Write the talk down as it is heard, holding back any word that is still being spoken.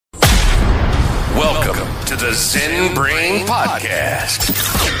to the Zen Brain Podcast,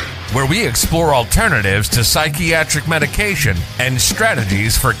 where we explore alternatives to psychiatric medication and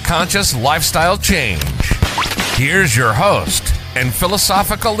strategies for conscious lifestyle change. Here's your host and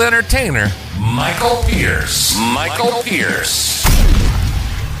philosophical entertainer, Michael Pierce. Michael Pierce.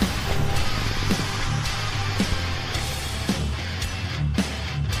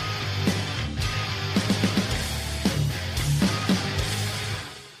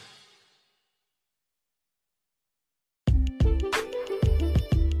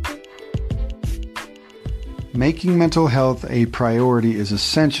 Making mental health a priority is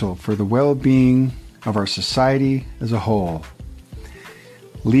essential for the well-being of our society as a whole.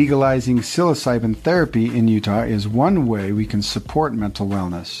 Legalizing psilocybin therapy in Utah is one way we can support mental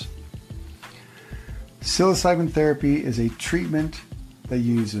wellness. Psilocybin therapy is a treatment that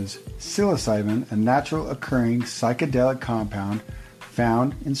uses psilocybin, a natural occurring psychedelic compound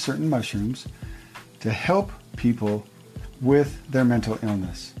found in certain mushrooms, to help people with their mental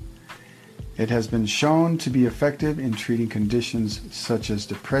illness. It has been shown to be effective in treating conditions such as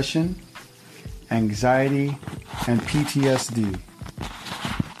depression, anxiety, and PTSD.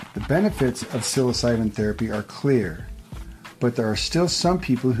 The benefits of psilocybin therapy are clear, but there are still some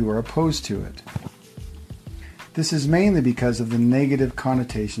people who are opposed to it. This is mainly because of the negative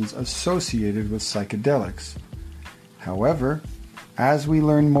connotations associated with psychedelics. However, as we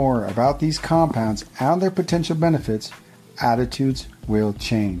learn more about these compounds and their potential benefits, attitudes will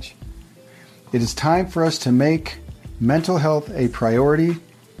change. It is time for us to make mental health a priority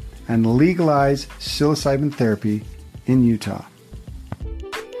and legalize psilocybin therapy in Utah.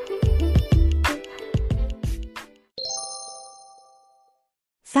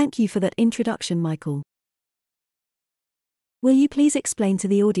 Thank you for that introduction, Michael. Will you please explain to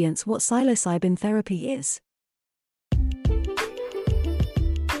the audience what psilocybin therapy is?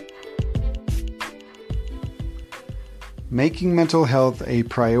 Making mental health a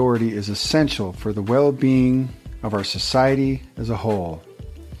priority is essential for the well-being of our society as a whole.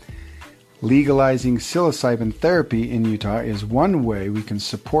 Legalizing psilocybin therapy in Utah is one way we can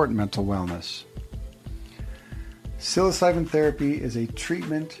support mental wellness. Psilocybin therapy is a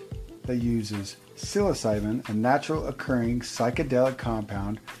treatment that uses psilocybin, a natural occurring psychedelic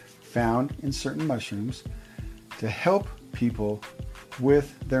compound found in certain mushrooms, to help people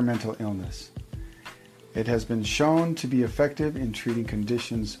with their mental illness. It has been shown to be effective in treating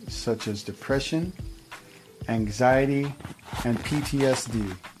conditions such as depression, anxiety, and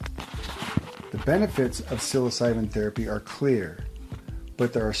PTSD. The benefits of psilocybin therapy are clear,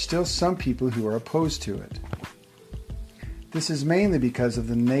 but there are still some people who are opposed to it. This is mainly because of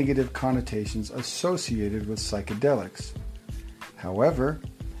the negative connotations associated with psychedelics. However,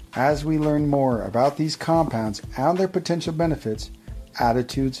 as we learn more about these compounds and their potential benefits,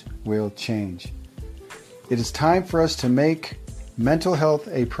 attitudes will change. It is time for us to make mental health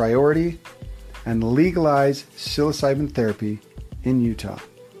a priority and legalize psilocybin therapy in Utah.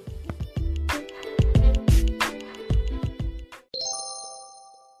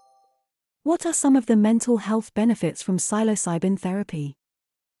 What are some of the mental health benefits from psilocybin therapy?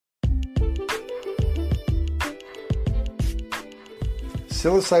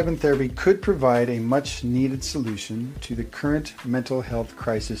 Psilocybin therapy could provide a much-needed solution to the current mental health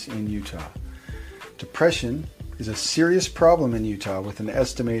crisis in Utah. Depression is a serious problem in Utah, with an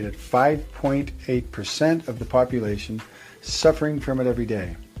estimated 5.8% of the population suffering from it every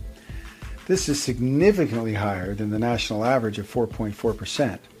day. This is significantly higher than the national average of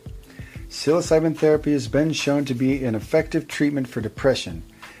 4.4%. Psilocybin therapy has been shown to be an effective treatment for depression,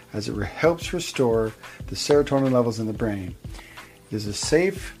 as it helps restore the serotonin levels in the brain. It is a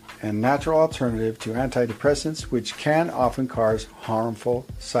safe and natural alternative to antidepressants, which can often cause harmful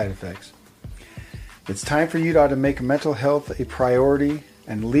side effects. It's time for Utah to make mental health a priority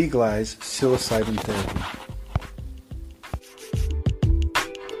and legalize psilocybin therapy.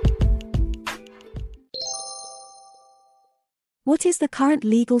 What is the current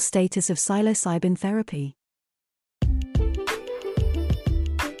legal status of psilocybin therapy?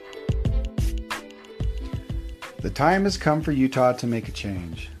 The time has come for Utah to make a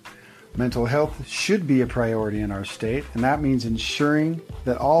change. Mental health should be a priority in our state, and that means ensuring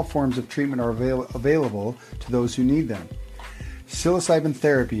that all forms of treatment are available to those who need them. Psilocybin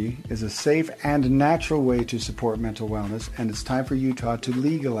therapy is a safe and natural way to support mental wellness, and it's time for Utah to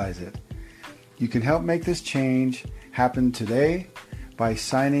legalize it. You can help make this change happen today by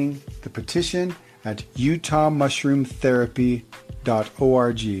signing the petition at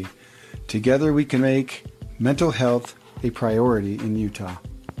utahmushroomtherapy.org. Together we can make mental health a priority in Utah.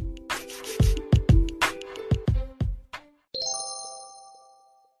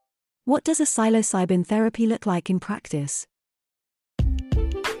 What does a psilocybin therapy look like in practice?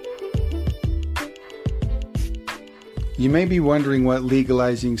 You may be wondering what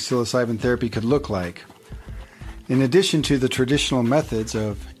legalizing psilocybin therapy could look like. In addition to the traditional methods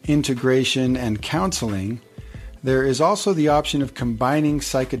of integration and counseling, there is also the option of combining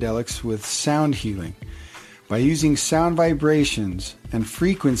psychedelics with sound healing. By using sound vibrations and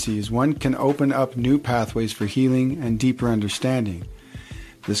frequencies, one can open up new pathways for healing and deeper understanding.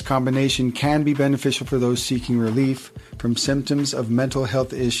 This combination can be beneficial for those seeking relief from symptoms of mental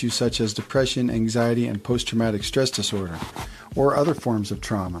health issues such as depression, anxiety, and post-traumatic stress disorder, or other forms of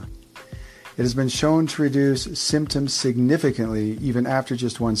trauma. It has been shown to reduce symptoms significantly even after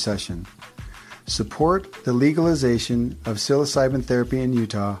just one session. Support the legalization of psilocybin therapy in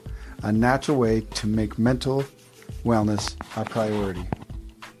Utah, a natural way to make mental wellness a priority.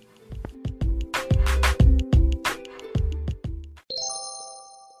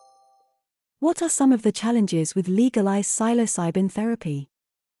 What are some of the challenges with legalized psilocybin therapy?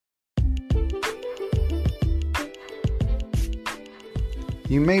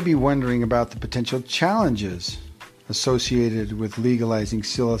 You may be wondering about the potential challenges associated with legalizing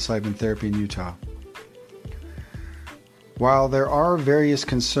psilocybin therapy in Utah. While there are various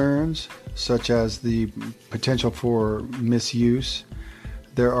concerns, such as the potential for misuse,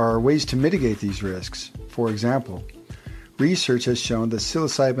 there are ways to mitigate these risks. For example, research has shown that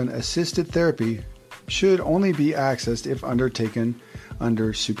psilocybin-assisted therapy should only be accessed if undertaken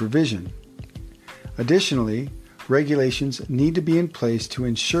under supervision. Additionally, regulations need to be in place to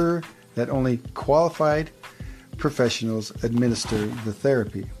ensure that only qualified professionals administer the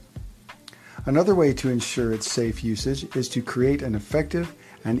therapy. Another way to ensure its safe usage is to create an effective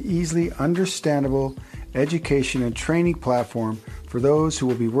and easily understandable education and training platform for those who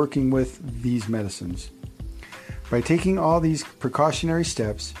will be working with these medicines. By taking all these precautionary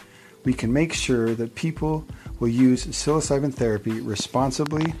steps, we can make sure that people will use psilocybin therapy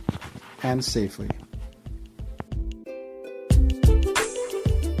responsibly and safely.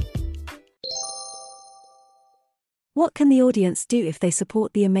 What can the audience do if they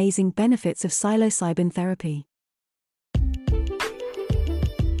support the amazing benefits of psilocybin therapy?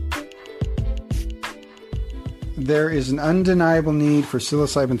 There is an undeniable need for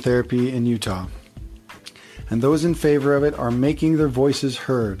psilocybin therapy in Utah, and those in favor of it are making their voices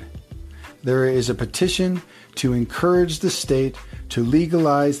heard. There is a petition to encourage the state to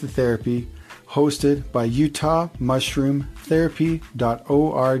legalize the therapy, hosted by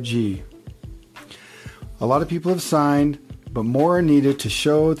utahmushroomtherapy.org. A lot of people have signed, but more are needed to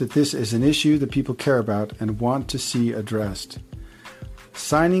show that this is an issue that people care about and want to see addressed.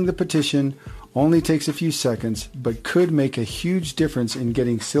 Signing the petition only takes a few seconds, but could make a huge difference in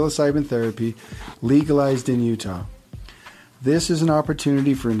getting psilocybin therapy legalized in Utah. This is an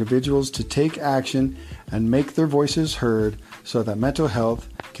opportunity for individuals to take action and make their voices heard so that mental health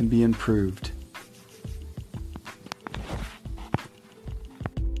can be improved.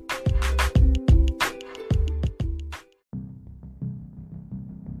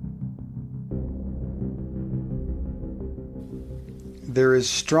 There is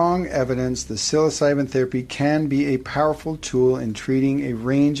strong evidence that psilocybin therapy can be a powerful tool in treating a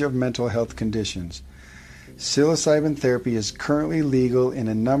range of mental health conditions. Psilocybin therapy is currently legal in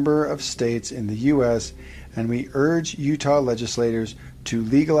a number of states in the U.S., and we urge Utah legislators to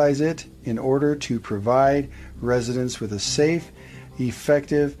legalize it in order to provide residents with a safe,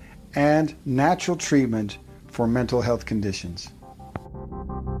 effective, and natural treatment for mental health conditions.